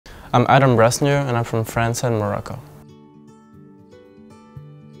I'm Adam Bresnu and I'm from France and Morocco.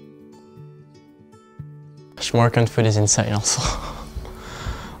 Moroccan food is insane also.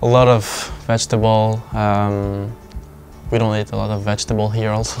 A lot of vegetable. We don't eat a lot of vegetable here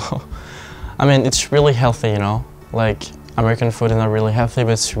also. I mean, it's really healthy, you know. Like, American food is not really healthy,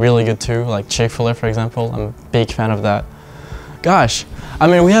 but it's really good too. Like Chick-fil-A, for example. I'm a big fan of that. Gosh, I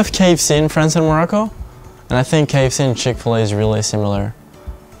mean, we have KFC in France and Morocco, and I think KFC and Chick-fil-A is really similar.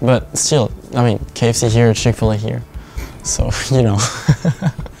 But still, I mean, KFC here, Chick-fil-A here. So, you know.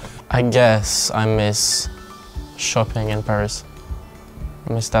 I guess I miss shopping in Paris.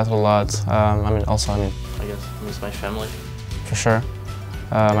 I miss that a lot. I guess I miss my family. For sure.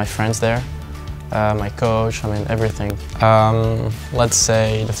 My friends there. My coach, everything. Let's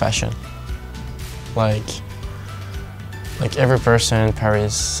say the fashion. Like every person in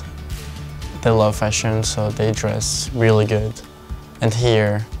Paris, they love fashion, so they dress really good. And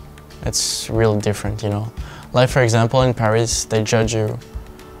here, it's really different, you know. Like for example, in Paris, they judge you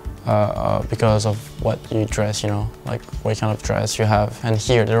because of what you dress, you know, like what kind of dress you have. And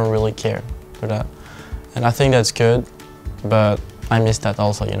here, they don't really care for that. And I think that's good, but I miss that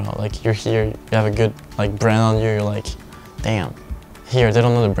also, you know, like you're here, you have a good brand on you, you're like, damn. Here, they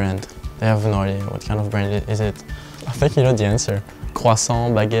don't know the brand. They have no idea what kind of brand is it. I think you know the answer.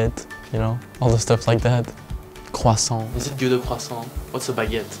 Croissant, baguette, you know, all the stuff like that. Croissant. Is it good, a croissant? What's a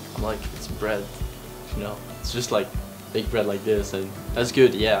baguette? I'm like, it's bread, you know, it's just like big bread like this, and that's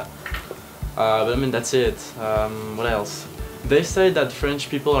good, yeah. But that's it. What else? They say that French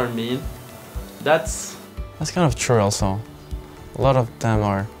people are mean. That's kind of true also. A lot of them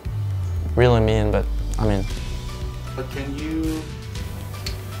are really mean, but But can you,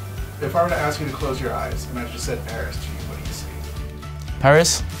 if I were to ask you to close your eyes and I just said Paris to you, what do you see?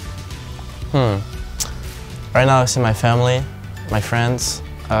 Paris? Right now I see my family, my friends,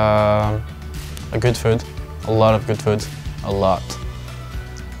 a good food, a lot of good food, a lot.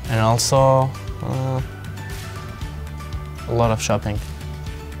 And also a lot of shopping.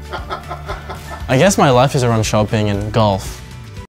 I guess my life is around shopping and golf.